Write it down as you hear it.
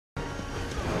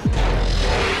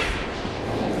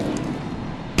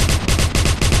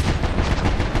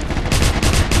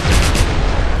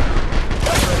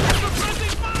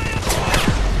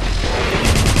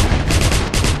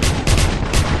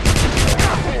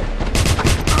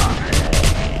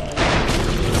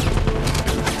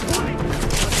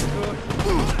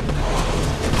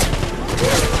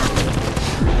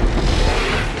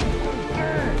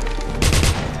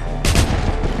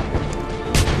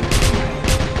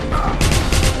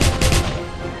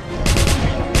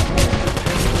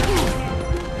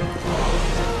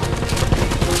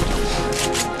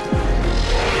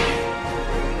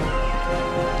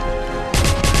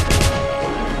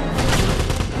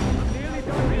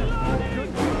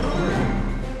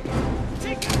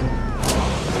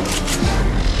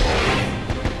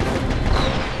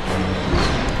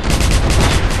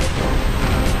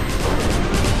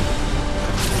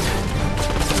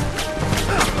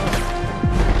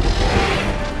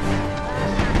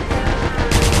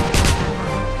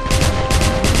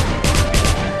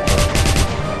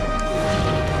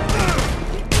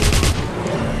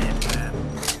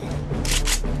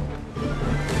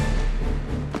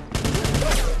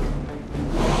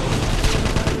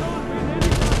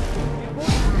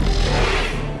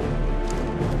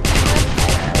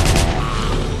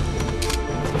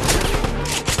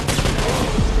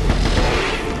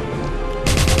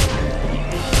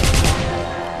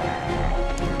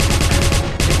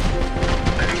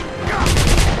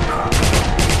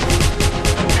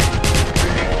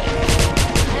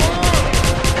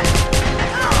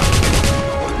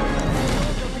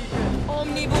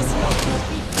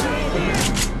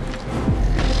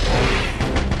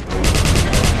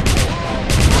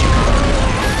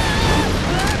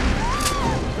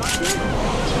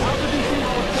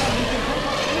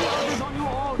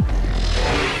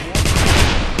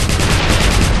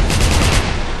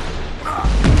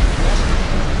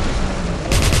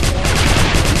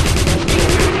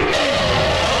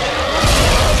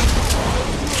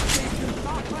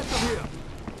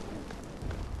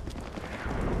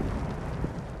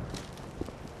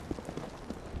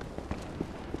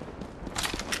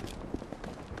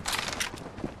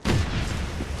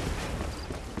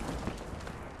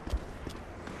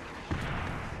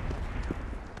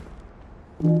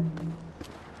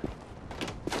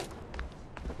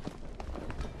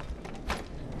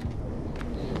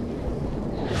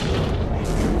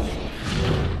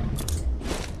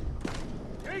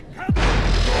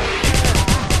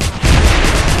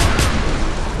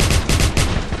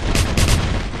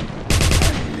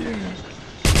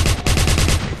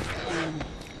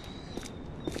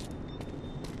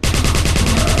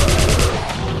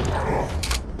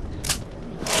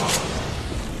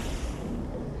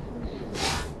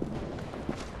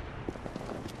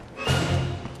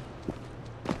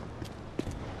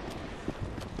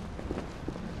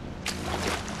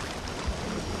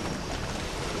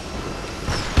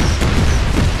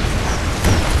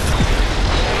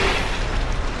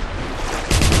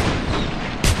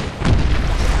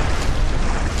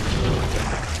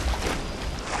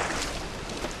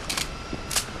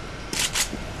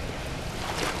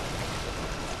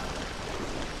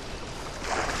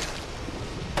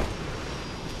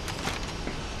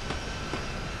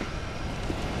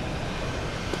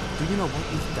Do you know what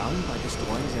we've done by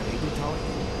destroying the radio tower?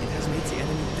 It has made the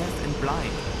enemy deaf and blind.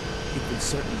 It will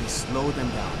certainly slow them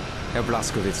down. Herr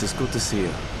Blaskowitz, it's good to see you.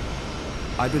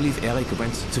 I believe Eric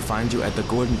went to find you at the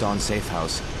Golden Dawn safe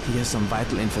house. He has some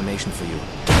vital information for you.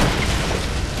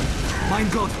 Mein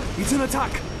Gott, it's an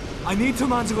attack! I need to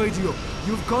man the radio.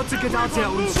 You've got to get out there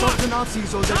and stop the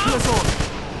Nazis or they'll kill us all.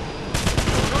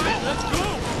 Alright, let's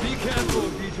go! Be careful,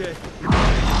 DJ.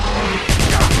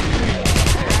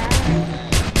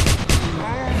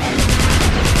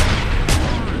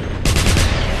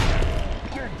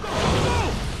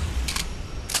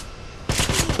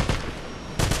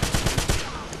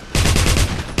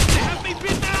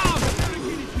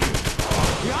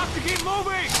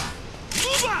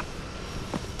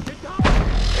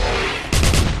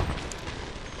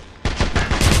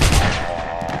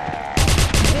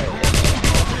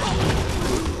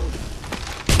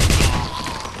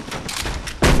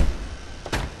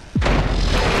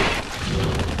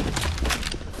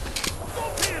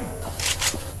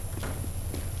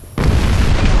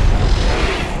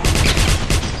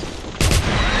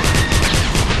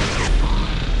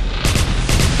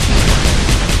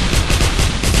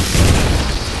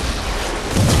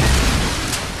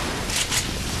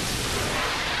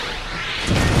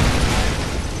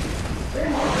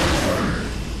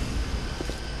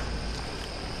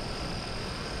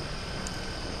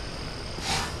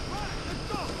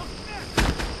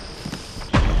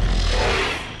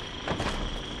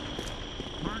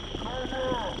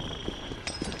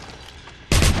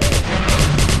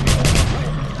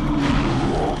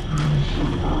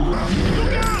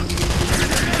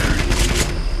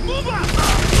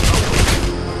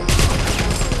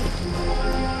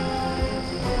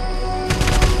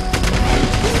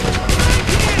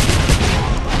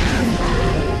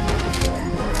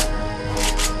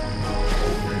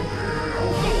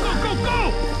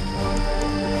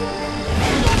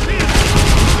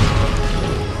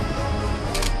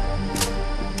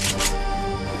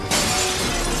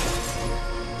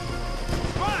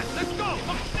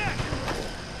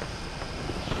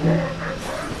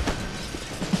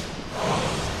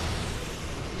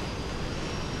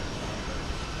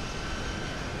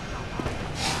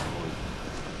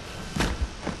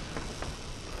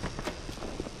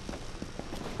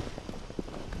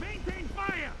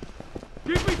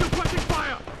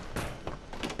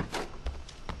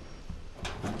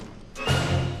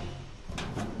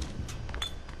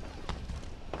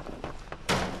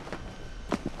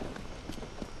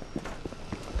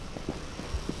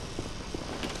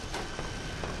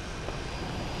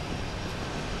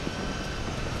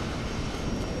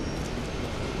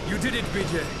 You did it,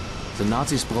 BJ. The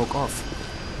Nazis broke off.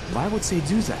 Why would they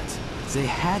do that? They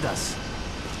had us.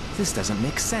 This doesn't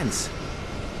make sense.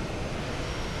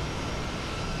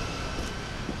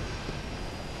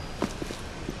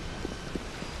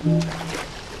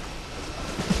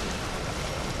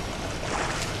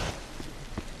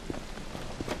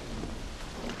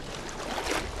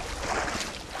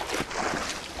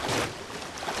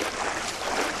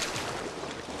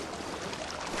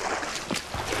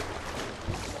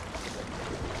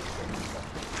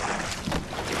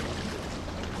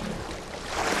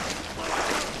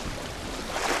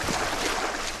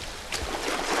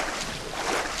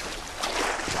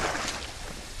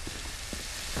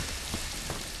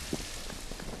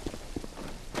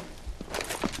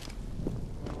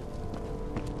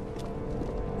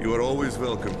 You are always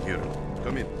welcome here.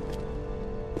 Come in.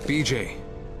 BJ,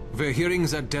 we're hearing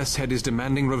that Death's Head is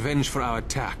demanding revenge for our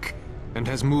attack, and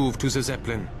has moved to the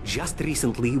Zeppelin. Just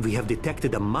recently, we have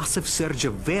detected a massive surge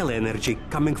of Vale energy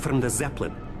coming from the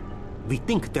Zeppelin. We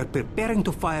think they're preparing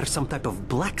to fire some type of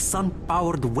Black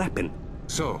Sun-powered weapon.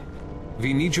 So,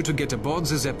 we need you to get aboard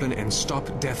the Zeppelin and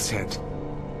stop Death's Head.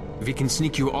 We can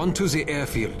sneak you onto the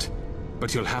airfield,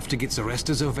 but you'll have to get the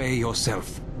rest of the way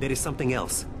yourself. There is something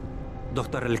else.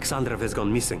 Dr. Alexandrov has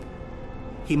gone missing.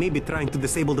 He may be trying to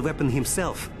disable the weapon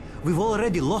himself. We've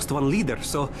already lost one leader,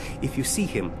 so if you see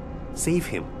him, save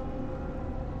him.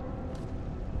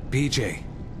 BJ,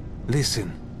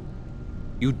 listen.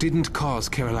 You didn't cause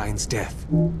Caroline's death.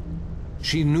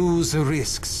 She knew the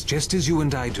risks, just as you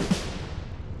and I do.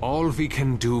 All we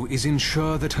can do is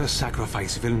ensure that her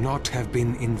sacrifice will not have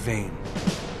been in vain.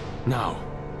 Now,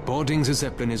 boarding the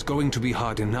Zeppelin is going to be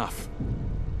hard enough.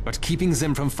 But keeping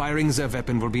them from firing their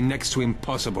weapon will be next to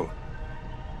impossible.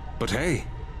 But hey,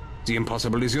 the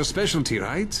impossible is your specialty,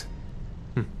 right?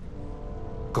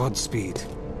 Godspeed.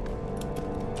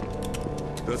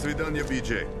 До свидания,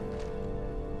 BJ.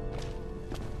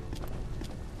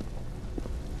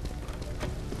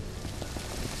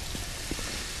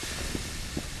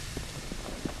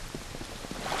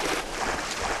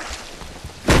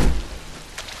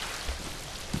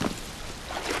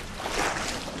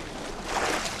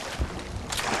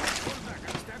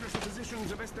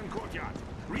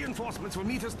 Patrols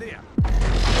will meet us there.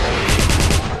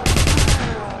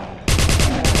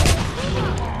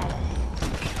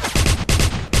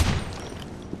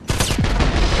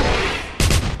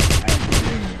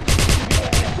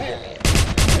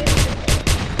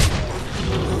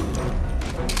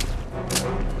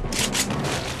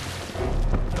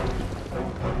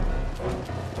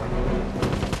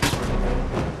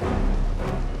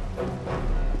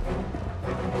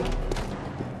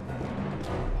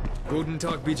 Guten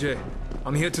Tag, BJ.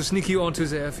 I'm here to sneak you onto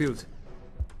the airfield.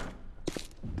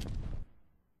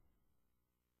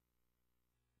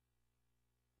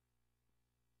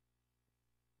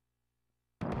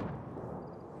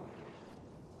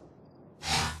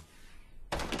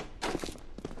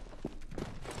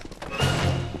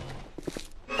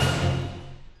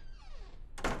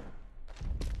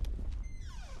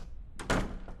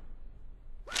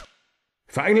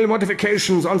 Final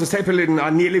modifications on the Zeppelin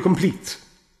are nearly complete.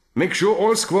 Make sure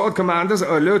all squad commanders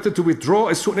are alerted to withdraw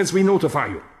as soon as we notify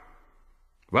you.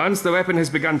 Once the weapon has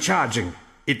begun charging,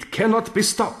 it cannot be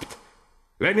stopped.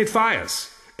 When it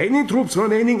fires, any troops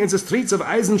remaining in the streets of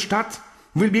Eisenstadt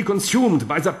will be consumed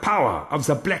by the power of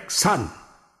the Black Sun.